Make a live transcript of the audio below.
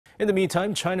In the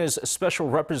meantime, China's special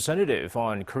representative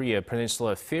on Korean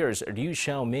Peninsula affairs, Liu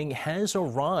Xiaoming, has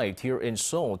arrived here in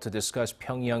Seoul to discuss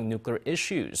Pyongyang nuclear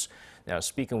issues. Now,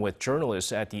 speaking with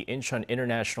journalists at the Incheon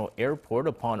International Airport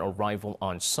upon arrival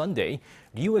on Sunday,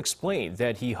 Liu explained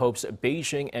that he hopes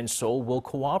Beijing and Seoul will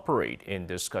cooperate in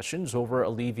discussions over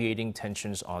alleviating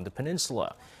tensions on the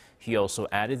peninsula. He also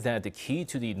added that the key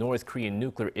to the North Korean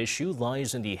nuclear issue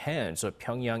lies in the hands of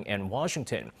Pyongyang and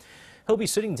Washington. He'll be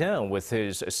sitting down with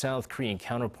his South Korean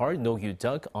counterpart, Noh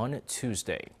Kyu-duk, on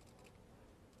Tuesday.